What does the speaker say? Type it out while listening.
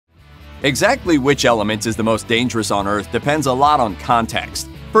Exactly which element is the most dangerous on Earth depends a lot on context.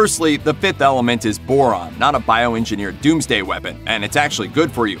 Firstly, the fifth element is boron, not a bioengineered doomsday weapon, and it's actually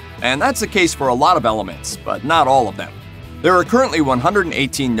good for you. And that's the case for a lot of elements, but not all of them. There are currently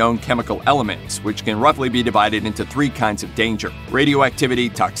 118 known chemical elements, which can roughly be divided into 3 kinds of danger: radioactivity,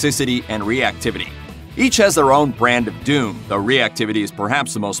 toxicity, and reactivity. Each has their own brand of doom, though reactivity is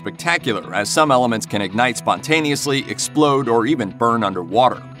perhaps the most spectacular, as some elements can ignite spontaneously, explode, or even burn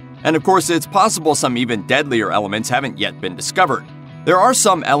underwater. And of course, it's possible some even deadlier elements haven't yet been discovered. There are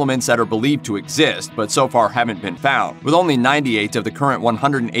some elements that are believed to exist, but so far haven't been found, with only 98 of the current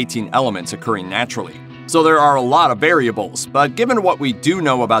 118 elements occurring naturally. So there are a lot of variables, but given what we do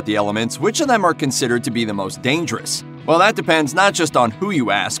know about the elements, which of them are considered to be the most dangerous? Well, that depends not just on who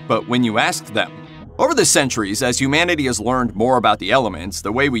you ask, but when you ask them. Over the centuries, as humanity has learned more about the elements,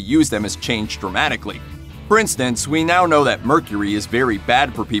 the way we use them has changed dramatically. For instance, we now know that mercury is very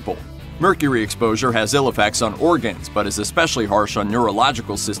bad for people. Mercury exposure has ill effects on organs, but is especially harsh on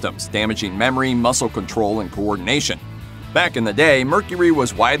neurological systems, damaging memory, muscle control, and coordination. Back in the day, mercury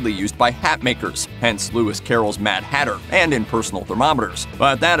was widely used by hat makers, hence Lewis Carroll's Mad Hatter, and in personal thermometers,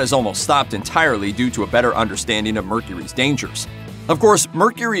 but that has almost stopped entirely due to a better understanding of mercury's dangers. Of course,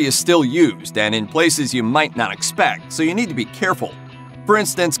 mercury is still used, and in places you might not expect, so you need to be careful. For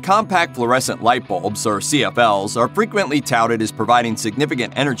instance, compact fluorescent light bulbs, or CFLs, are frequently touted as providing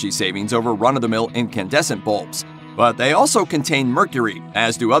significant energy savings over run-of-the-mill incandescent bulbs. But they also contain mercury,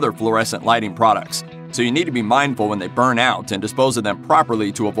 as do other fluorescent lighting products, so you need to be mindful when they burn out and dispose of them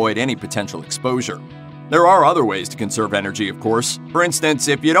properly to avoid any potential exposure. There are other ways to conserve energy, of course. For instance,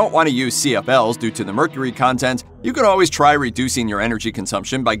 if you don't want to use CFLs due to the mercury content, you can always try reducing your energy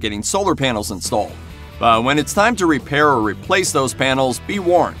consumption by getting solar panels installed. But when it's time to repair or replace those panels, be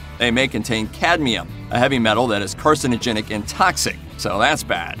warned, they may contain cadmium, a heavy metal that is carcinogenic and toxic, so that's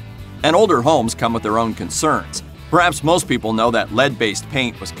bad. And older homes come with their own concerns. Perhaps most people know that lead-based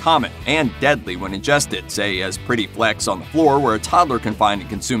paint was common and deadly when ingested, say as pretty flecks on the floor where a toddler can find and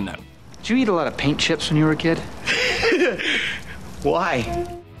consume them. Did you eat a lot of paint chips when you were a kid?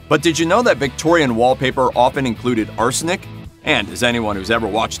 Why? But did you know that Victorian wallpaper often included arsenic? And as anyone who's ever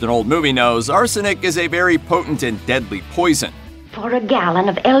watched an old movie knows, arsenic is a very potent and deadly poison. For a gallon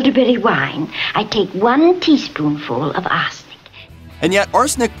of elderberry wine, I take 1 teaspoonful of arsenic. And yet,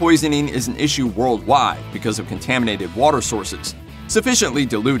 arsenic poisoning is an issue worldwide because of contaminated water sources. Sufficiently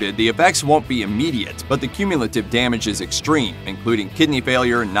diluted, the effects won't be immediate, but the cumulative damage is extreme, including kidney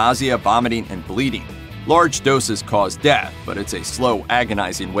failure, nausea, vomiting, and bleeding. Large doses cause death, but it's a slow,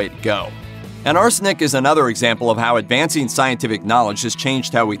 agonizing way to go. And arsenic is another example of how advancing scientific knowledge has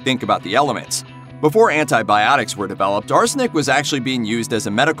changed how we think about the elements. Before antibiotics were developed, arsenic was actually being used as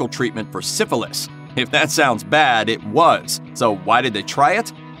a medical treatment for syphilis. If that sounds bad, it was. So why did they try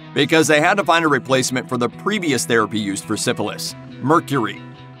it? Because they had to find a replacement for the previous therapy used for syphilis, mercury.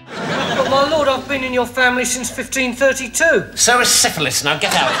 But my lord, I've been in your family since 1532. So is syphilis, now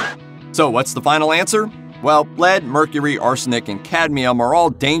get out. So what's the final answer? Well, lead, mercury, arsenic, and cadmium are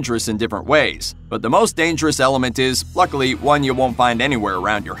all dangerous in different ways. But the most dangerous element is, luckily, one you won't find anywhere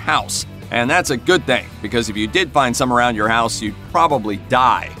around your house. And that's a good thing, because if you did find some around your house, you'd probably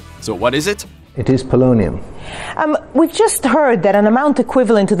die. So what is it? It is polonium. We've just heard that an amount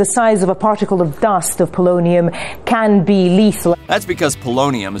equivalent to the size of a particle of dust of polonium can be lethal. That's because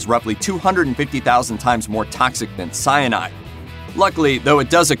polonium is roughly 250,000 times more toxic than cyanide. Luckily, though it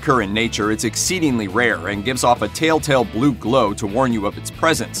does occur in nature, it's exceedingly rare and gives off a telltale blue glow to warn you of its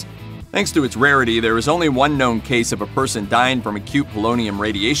presence. Thanks to its rarity, there is only one known case of a person dying from acute polonium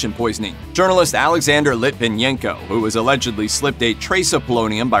radiation poisoning. Journalist Alexander Litvinenko, who was allegedly slipped a trace of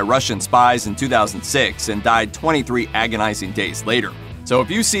polonium by Russian spies in 2006 and died 23 agonizing days later. So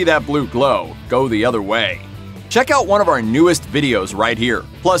if you see that blue glow, go the other way. Check out one of our newest videos right here.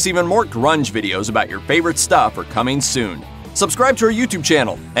 Plus, even more grunge videos about your favorite stuff are coming soon. Subscribe to our YouTube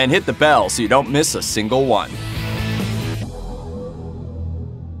channel and hit the bell so you don't miss a single one.